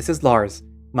Mark, this is Lars.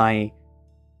 My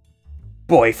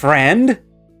boyfriend?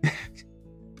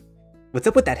 What's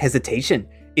up with that hesitation?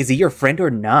 Is he your friend or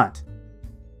not?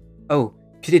 Oh,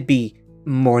 could it be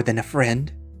more than a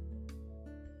friend?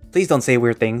 Please don't say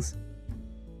weird things.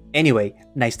 Anyway,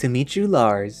 nice to meet you,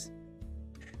 Lars.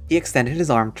 He extended his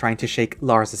arm, trying to shake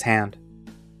Lars's hand.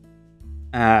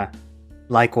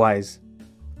 Likewise.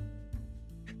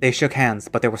 They shook hands,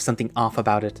 but there was something off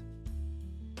about it.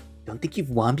 Don't think you've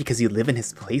won because you live in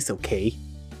his place, okay?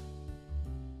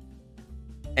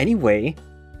 Anyway,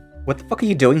 what the fuck are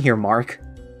you doing here, Mark?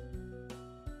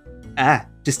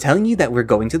 Just telling you that we're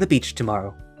going to the beach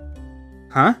tomorrow.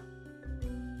 Huh?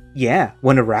 Yeah,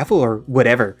 won a raffle or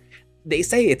whatever. They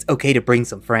say it's okay to bring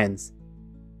some friends.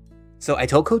 So I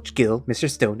told Coach Gil, Mr.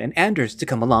 Stone, and Anders to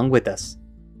come along with us.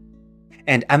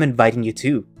 And I'm inviting you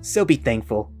too, so be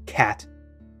thankful, cat.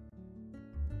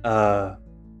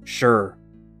 Sure.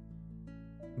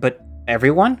 But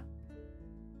everyone?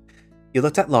 You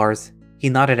looked at Lars. He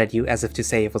nodded at you as if to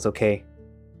say it was okay.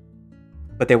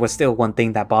 But there was still one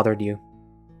thing that bothered you.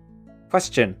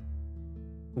 Question.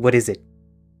 What is it?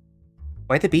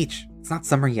 Why the beach? It's not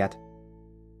summer yet.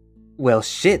 Well,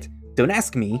 shit. Don't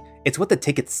ask me. It's what the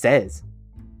ticket says.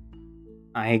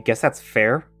 I guess that's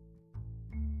fair.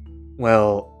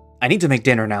 Well, I need to make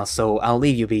dinner now, so I'll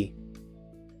leave you be.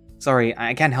 Sorry,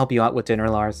 I can't help you out with dinner,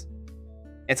 Lars.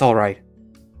 It's alright.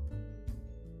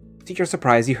 To your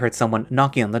surprise, you heard someone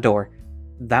knocking on the door.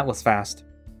 That was fast.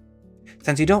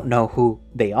 Since you don't know who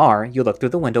they are, you look through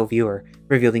the window viewer,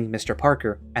 revealing Mr.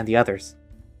 Parker and the others.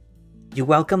 You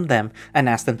welcomed them and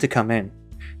asked them to come in.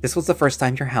 This was the first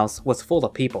time your house was full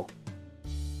of people.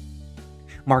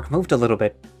 Mark moved a little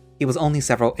bit. He was only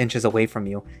several inches away from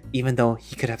you, even though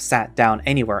he could have sat down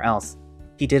anywhere else.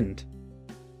 He didn't.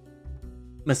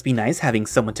 Must be nice having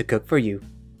someone to cook for you.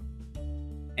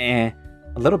 A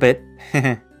little bit.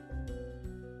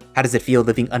 How does it feel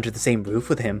living under the same roof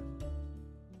with him?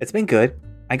 It's been good.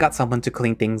 I got someone to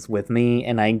clean things with me,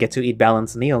 and I get to eat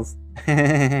balanced meals.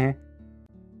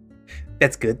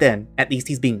 That's good then. At least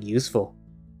he's being useful.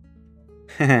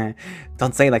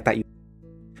 Don't say it like that.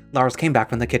 Lars came back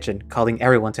from the kitchen, calling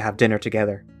everyone to have dinner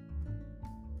together.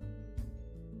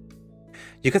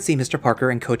 You could see Mr. Parker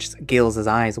and Coach Gil's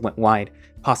eyes went wide,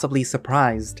 possibly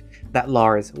surprised that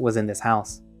Lars was in this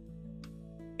house.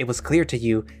 It was clear to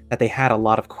you that they had a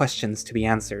lot of questions to be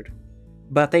answered,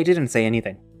 but they didn't say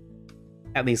anything.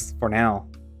 At least for now.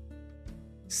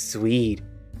 Sweet.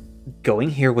 Going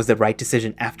here was the right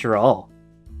decision after all.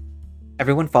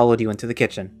 Everyone followed you into the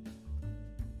kitchen.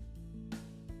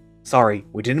 Sorry,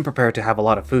 we didn't prepare to have a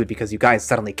lot of food because you guys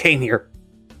suddenly came here.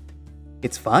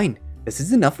 It's fine. This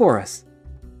is enough for us.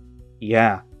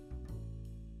 Yeah.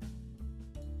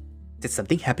 Did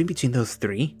something happen between those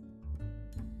three?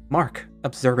 Mark,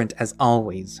 observant as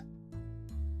always.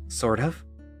 Sort of.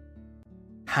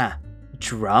 Ha,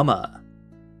 drama.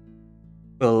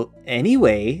 Well,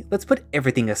 anyway, let's put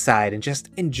everything aside and just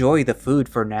enjoy the food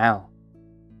for now.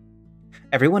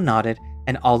 Everyone nodded,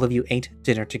 and all of you ate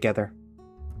dinner together.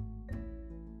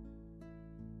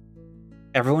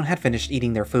 Everyone had finished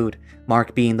eating their food.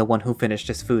 Mark, being the one who finished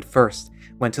his food first,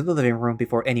 went to the living room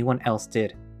before anyone else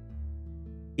did.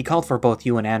 He called for both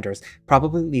you and Anders,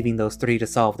 probably leaving those three to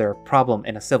solve their problem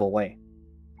in a civil way.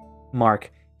 Mark,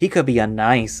 he could be a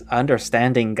nice,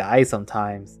 understanding guy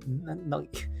sometimes.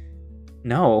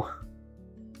 No.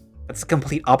 That's the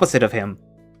complete opposite of him.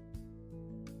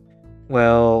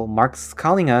 Well, Mark's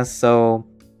calling us, so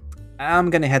I'm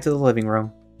gonna head to the living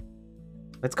room.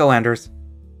 Let's go, Anders.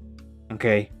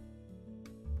 Okay.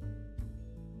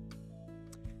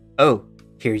 Oh,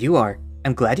 here you are.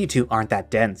 I'm glad you two aren't that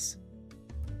dense.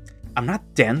 I'm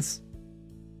not dense.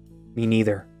 Me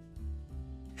neither.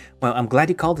 Well, I'm glad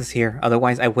you called us here,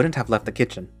 otherwise I wouldn't have left the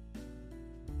kitchen.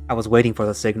 I was waiting for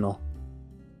the signal.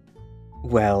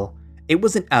 Well, It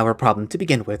wasn't our problem to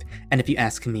begin with, and if you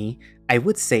ask me, I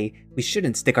would say we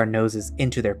shouldn't stick our noses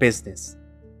into their business.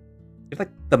 You're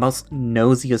like the most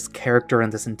nosiest character in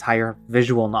this entire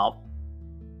visual novel.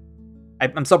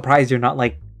 I'm surprised you're not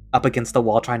like up against the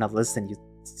wall trying to listen, you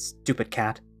stupid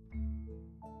cat.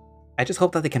 I just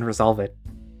hope that they can resolve it.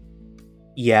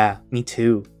 Yeah, me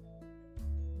too.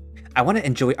 I want to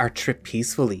enjoy our trip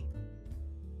peacefully.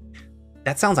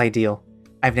 That sounds ideal.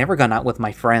 I've never gone out with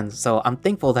my friends, so I'm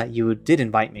thankful that you did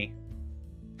invite me.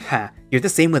 Ha, you're the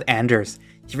same with Anders.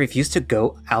 He refused to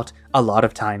go out a lot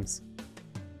of times.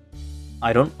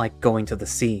 I don't like going to the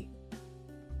sea.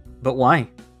 But why?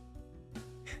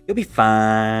 You'll be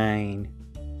fine.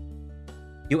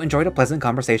 You enjoyed a pleasant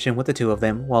conversation with the two of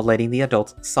them while letting the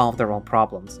adults solve their own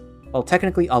problems. Well,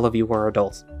 technically all of you were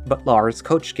adults, but Lars,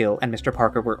 Coach Gil, and Mr.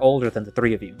 Parker were older than the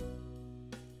three of you.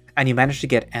 And you managed to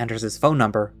get Anders' phone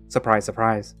number. Surprise,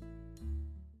 surprise.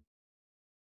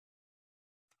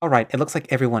 Alright, it looks like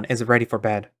everyone is ready for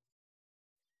bed.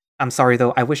 I'm sorry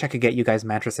though, I wish I could get you guys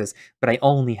mattresses, but I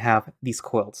only have these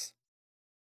quilts.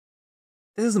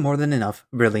 This is more than enough,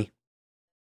 really.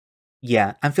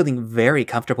 Yeah, I'm feeling very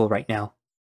comfortable right now.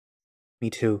 Me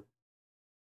too.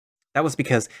 That was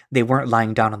because they weren't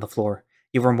lying down on the floor.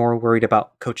 You were more worried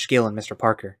about Coach Gil and Mr.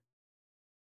 Parker.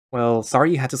 Well,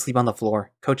 sorry you had to sleep on the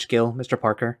floor, Coach Gil, Mr.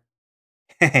 Parker.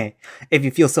 Hey, if you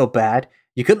feel so bad,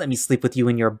 you could let me sleep with you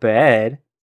in your bed.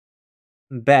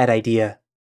 Bad idea.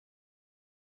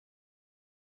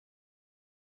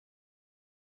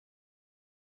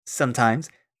 Sometimes,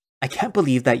 I can't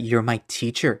believe that you're my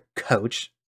teacher,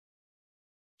 Coach.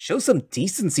 Show some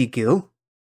decency, Gil.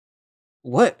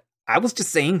 What? I was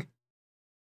just saying.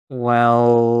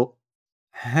 Well...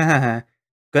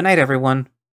 Good night, everyone.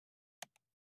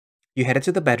 You headed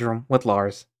to the bedroom with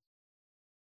Lars.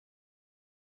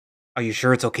 Are you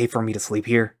sure it's okay for me to sleep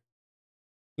here?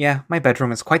 Yeah, my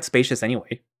bedroom is quite spacious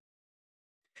anyway.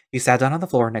 You sat down on the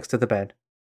floor next to the bed.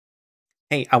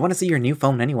 Hey, I want to see your new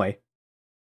phone anyway.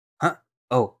 Huh?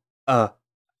 Oh,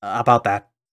 about that.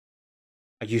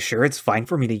 Are you sure it's fine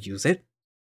for me to use it?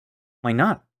 Why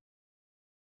not?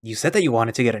 You said that you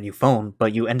wanted to get a new phone,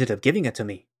 but you ended up giving it to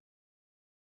me.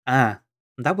 Ah,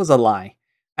 that was a lie.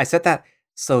 I said that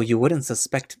so you wouldn't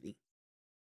suspect me.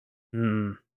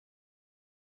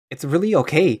 It's really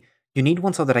okay. You need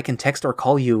one so that I can text or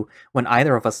call you when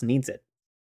either of us needs it.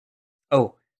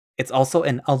 Oh, it's also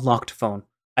an unlocked phone.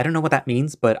 I don't know what that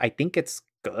means, but I think it's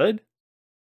good?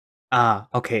 Ah,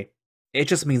 okay. It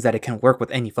just means that it can work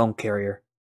with any phone carrier.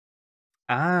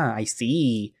 Ah, I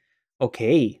see.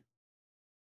 Okay.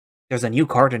 There's a new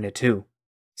card in it too.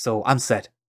 So I'm set.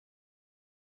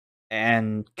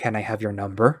 And can I have your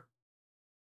number?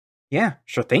 Yeah,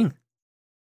 sure thing.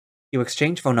 You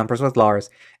exchanged phone numbers with Lars.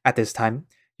 At this time,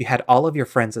 you had all of your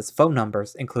friends' phone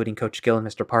numbers, including Coach Gil and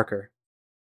Mr. Parker.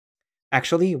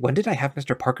 Actually, when did I have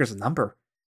Mr. Parker's number?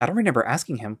 I don't remember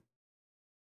asking him.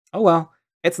 Oh well,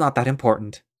 it's not that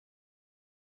important.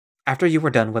 After you were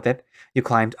done with it, you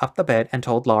climbed up the bed and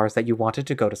told Lars that you wanted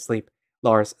to go to sleep.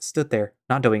 Lars stood there,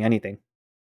 not doing anything.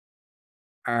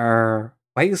 Why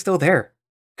are you still there?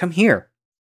 Come here.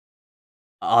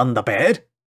 On the bed?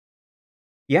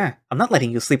 Yeah, I'm not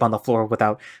letting you sleep on the floor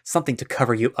without something to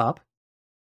cover you up.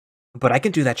 But I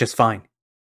can do that just fine.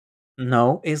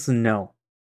 No is no.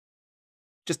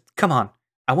 Just come on.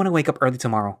 I want to wake up early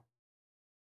tomorrow.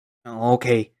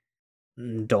 Okay.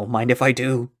 Don't mind if I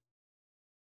do.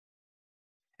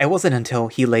 It wasn't until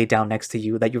he lay down next to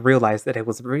you that you realized that it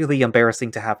was really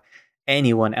embarrassing to have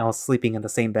anyone else sleeping in the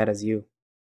same bed as you.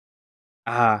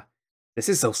 Ah, this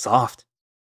is so soft.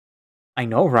 I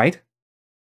know, right?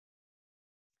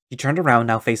 You turned around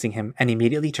now facing him and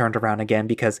immediately turned around again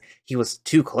because he was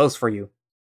too close for you.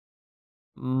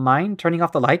 Mind turning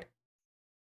off the light?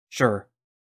 Sure.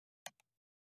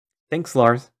 Thanks,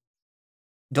 Lars.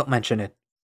 Don't mention it.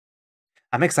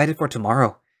 I'm excited for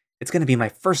tomorrow. It's gonna be my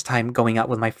first time going out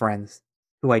with my friends,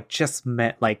 who I just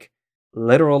met, like,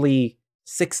 literally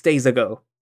 6 days ago.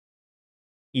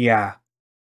 Yeah.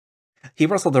 He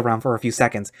rustled around for a few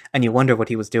seconds, and you wonder what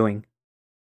he was doing.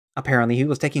 Apparently, he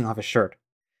was taking off his shirt.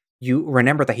 You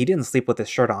remember that he didn't sleep with his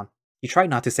shirt on. You tried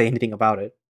not to say anything about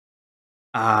it.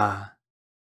 Ah.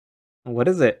 What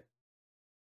is it?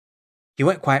 He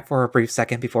went quiet for a brief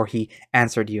second before he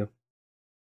answered you.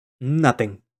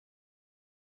 Nothing.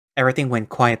 Everything went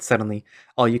quiet suddenly.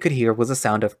 All you could hear was the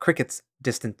sound of crickets'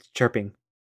 distant chirping.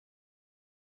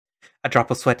 A drop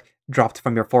of sweat dropped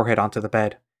from your forehead onto the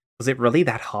bed. Was it really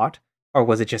that hot? Or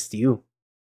was it just you?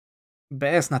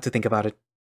 Best not to think about it.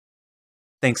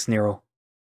 Thanks, Nero.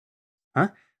 Huh?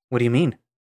 What do you mean?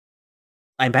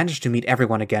 I managed to meet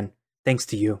everyone again, thanks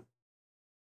to you.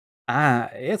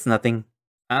 It's nothing.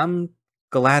 I'm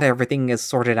glad everything is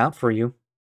sorted out for you.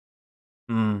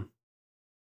 Hmm.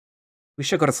 We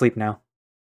should go to sleep now.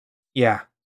 Yeah.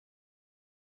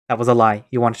 That was a lie.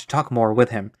 You wanted to talk more with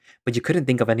him, but you couldn't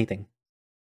think of anything.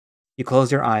 You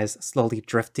close your eyes, slowly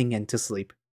drifting into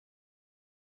sleep.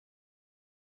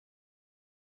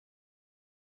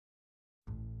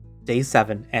 Day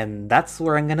 7, and that's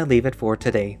where I'm gonna leave it for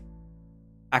today.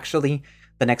 Actually,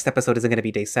 the next episode isn't gonna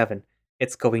be day 7.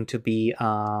 It's going to be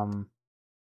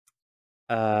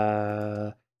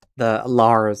the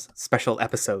Lars special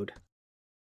episode.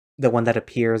 The one that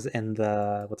appears in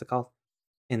the what's it called?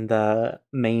 In the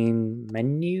main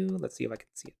menu. Let's see if I can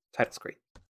see it. Title screen.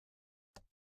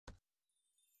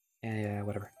 Yeah,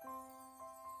 whatever.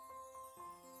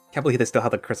 Can't believe they still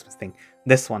have the Christmas thing.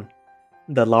 This one,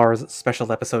 the Lars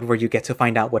special episode where you get to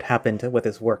find out what happened with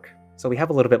his work. So we have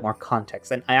a little bit more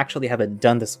context, and I actually haven't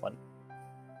done this one.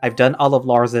 I've done all of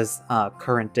Lars's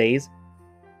current days,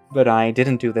 but I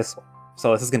didn't do this one.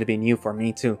 So this is going to be new for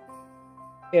me too.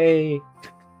 Yay!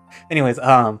 Anyways,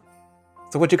 so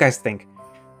what do you guys think?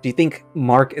 Do you think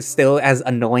Mark is still as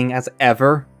annoying as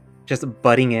ever, just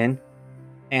butting in?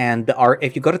 And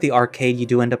if you go to the arcade, you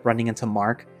do end up running into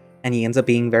Mark, and he ends up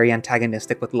being very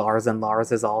antagonistic with Lars, and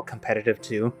Lars is all competitive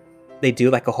too. They do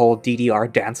like a whole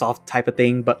DDR dance-off type of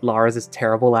thing, but Lars is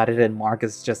terrible at it, and Mark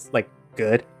is just like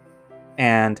good.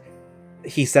 And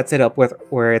he sets it up with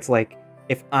where it's like,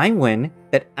 if I win,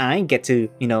 that I get to,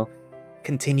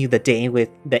 continue the day with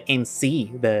the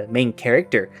MC, the main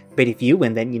character. But if you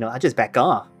win, then, I'll just back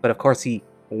off. But of course he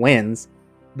wins.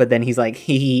 But then he's like,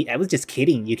 I was just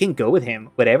kidding. You can go with him.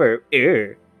 Whatever.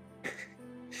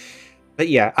 But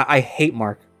yeah, I hate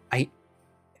Mark. I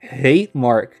hate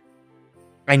Mark.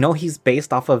 I know he's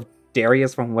based off of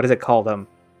Darius from, what is it called?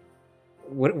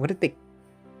 What did they...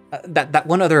 that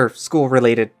one other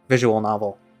school-related visual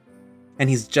novel. And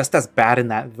he's just as bad in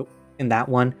that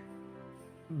one.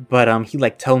 But he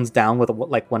like tones down with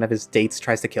like one of his dates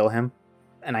tries to kill him,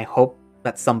 and I hope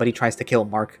that somebody tries to kill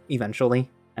Mark eventually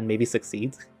and maybe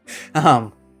succeeds. Yeah.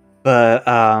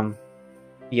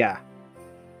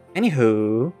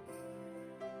 Anywho.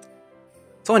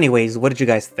 So anyways, what did you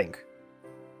guys think?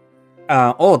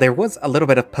 There was a little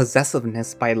bit of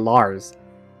possessiveness by Lars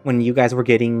when you guys were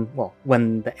getting,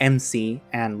 when the MC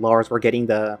and Lars were getting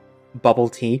the bubble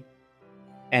tea,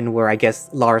 and where I guess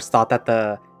Lars thought that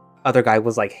the other guy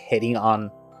was like hitting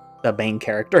on the main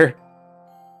character,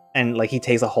 and like he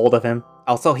takes a hold of him.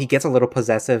 Also, he gets a little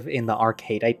possessive in the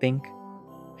arcade, I think,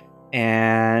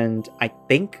 and I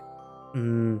think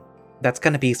that's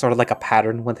gonna be sort of like a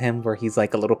pattern with him, where he's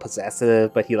like a little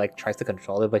possessive, but he like tries to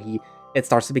control it, but it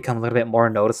starts to become a little bit more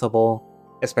noticeable,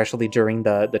 especially during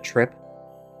the trip.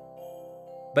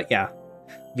 But yeah,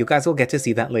 you guys will get to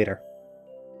see that later.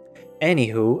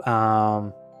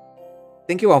 Anywho,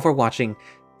 thank you all for watching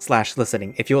 /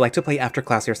 listening. If you would like to play After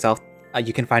Class yourself,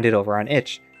 you can find it over on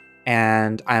itch.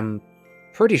 And I'm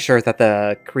pretty sure that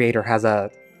the creator has a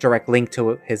direct link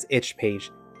to his itch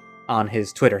page on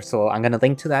his Twitter. So I'm going to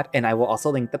link to that, and I will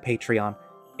also link the Patreon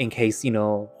in case,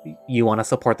 you want to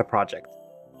support the project.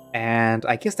 And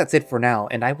I guess that's it for now,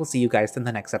 and I will see you guys in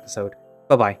the next episode.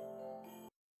 Bye-bye.